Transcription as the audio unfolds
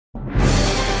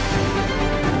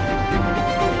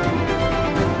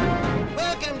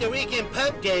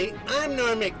Update, I'm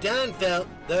Norm Macdonfelt,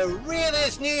 the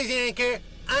realest news anchor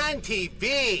on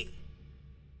TV.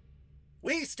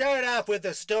 We start off with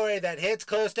a story that hits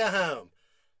close to home.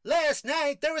 Last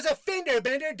night, there was a fender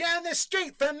bender down the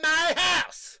street from my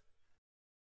house.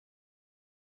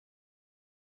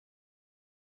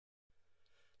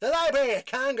 The Library of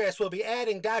Congress will be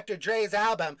adding Dr. Dre's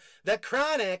album, The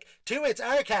Chronic, to its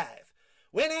archive.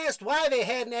 When asked why they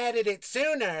hadn't added it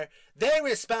sooner, they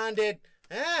responded,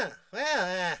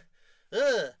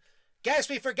 guess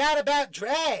we forgot about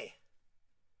Dre.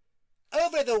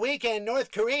 Over the weekend,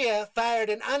 North Korea fired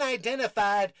an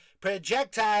unidentified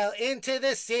projectile into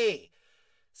the sea.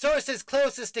 Sources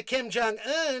closest to Kim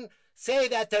Jong-un say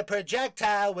that the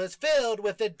projectile was filled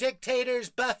with the dictator's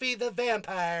Buffy the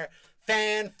Vampire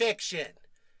fan fiction.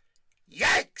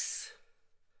 Yikes!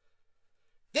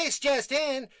 This just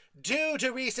in, due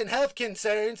to recent health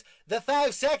concerns, the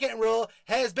 5-second rule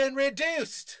has been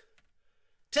reduced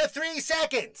to 3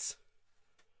 seconds.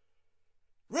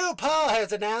 RuPaul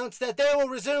has announced that they will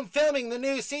resume filming the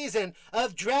new season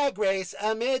of Drag Race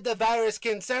amid the virus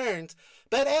concerns,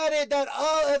 but added that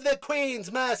all of the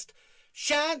queens must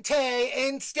shanty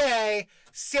and stay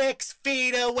 6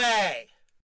 feet away.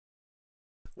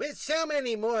 With so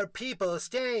many more people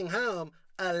staying home,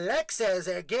 Alexas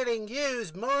are getting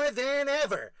used more than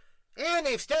ever. And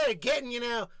they've started getting,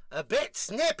 a bit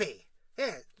snippy.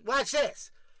 Here, watch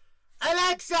this.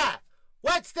 Alexa,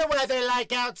 what's the weather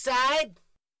like outside?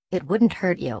 It wouldn't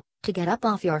hurt you to get up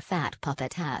off your fat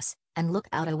puppet ass and look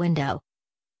out a window.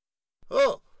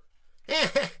 Oh,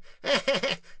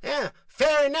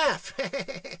 fair enough.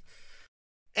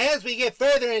 As we get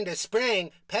further into spring,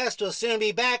 pests will soon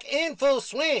be back in full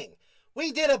swing.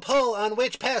 We did a poll on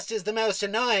which pest is the most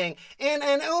annoying, and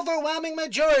an overwhelming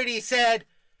majority said,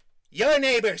 your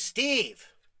neighbor Steve.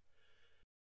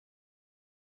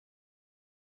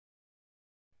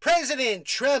 President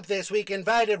Trump this week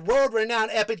invited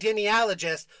world-renowned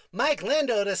epidemiologist Mike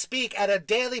Lindell to speak at a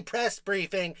daily press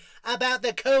briefing about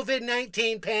the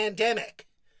COVID-19 pandemic.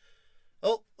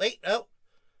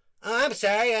 I'm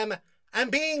sorry, I'm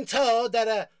being told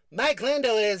that Mike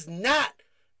Lindell is not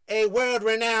a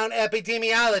world-renowned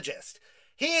epidemiologist.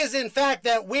 He is in fact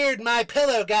that weird My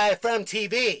Pillow guy from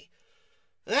TV.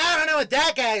 I don't know what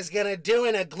that guy's gonna do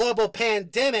in a global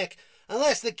pandemic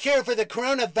unless the cure for the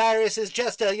coronavirus is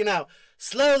just to,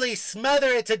 slowly smother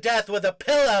it to death with a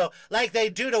pillow like they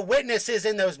do to witnesses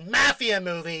in those mafia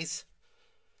movies.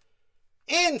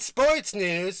 In sports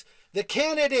news, the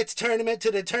candidates tournament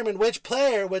to determine which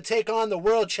player would take on the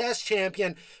world chess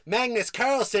champion Magnus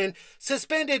Carlsen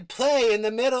suspended play in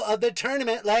the middle of the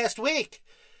tournament last week.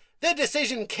 The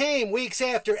decision came weeks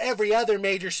after every other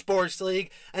major sports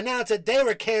league announced that they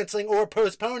were canceling or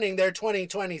postponing their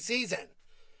 2020 season.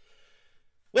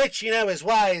 Which,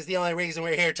 is the only reason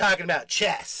we're here talking about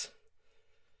chess.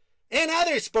 In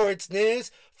other sports news,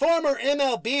 former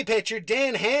MLB pitcher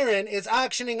Dan Herron is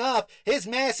auctioning off his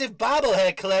massive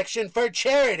bobblehead collection for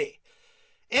charity.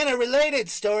 In a related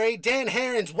story, Dan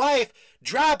Herron's wife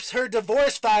drops her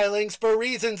divorce filings for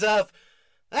reasons of,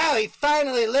 he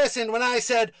finally listened when I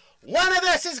said, one of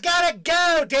us has gotta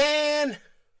go, Dan!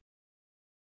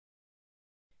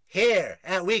 Here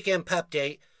at Weekend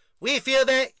Puppdate, we feel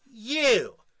that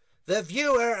you, the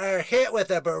viewer, are hit with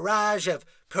a barrage of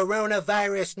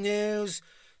coronavirus news,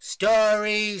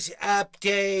 stories,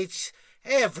 updates,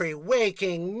 every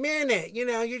waking minute.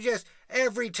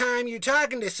 Every time you're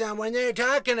talking to someone, they're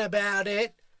talking about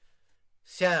it.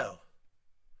 So,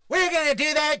 we're gonna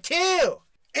do that too!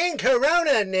 In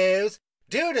corona news,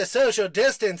 due to social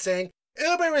distancing,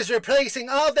 Uber is replacing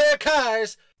all their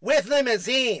cars with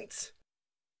limousines.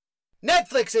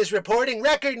 Netflix is reporting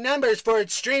record numbers for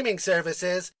its streaming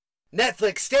services.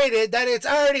 Netflix stated that it's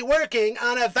already working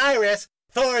on a virus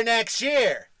for next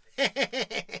year.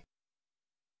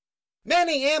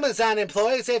 Many Amazon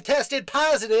employees have tested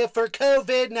positive for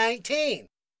COVID-19.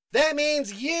 That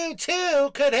means you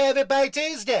too could have it by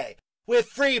Tuesday, with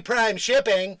free Prime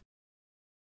shipping.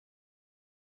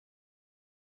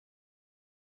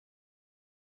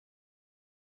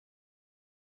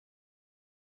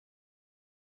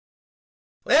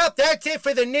 Well, that's it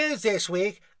for the news this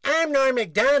week. I'm Norm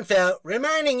Macdonfelt,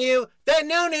 reminding you that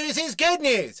no news is good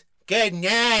news. Good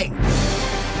night.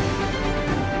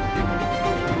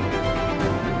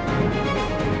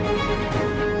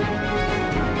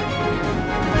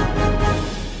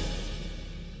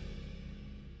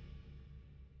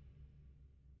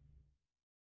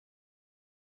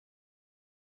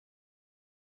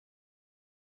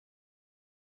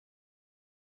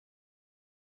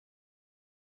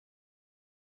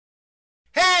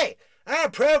 Hey, Our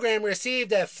program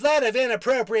received a flood of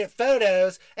inappropriate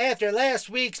photos after last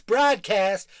week's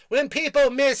broadcast when people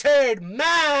misheard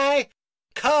my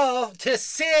call to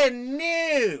send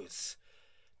news.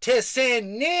 To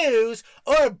send news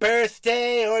or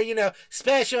birthday or,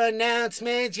 special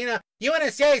announcements. You want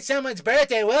to say someone's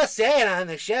birthday, we'll say it on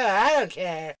the show. I don't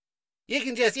care. You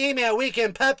can just email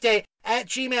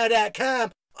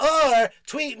weekendpuppdate@gmail.com or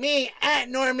tweet me at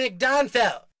Norm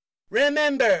Macdonfelt.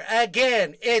 Remember,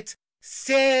 again, it's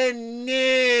send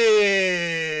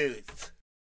news.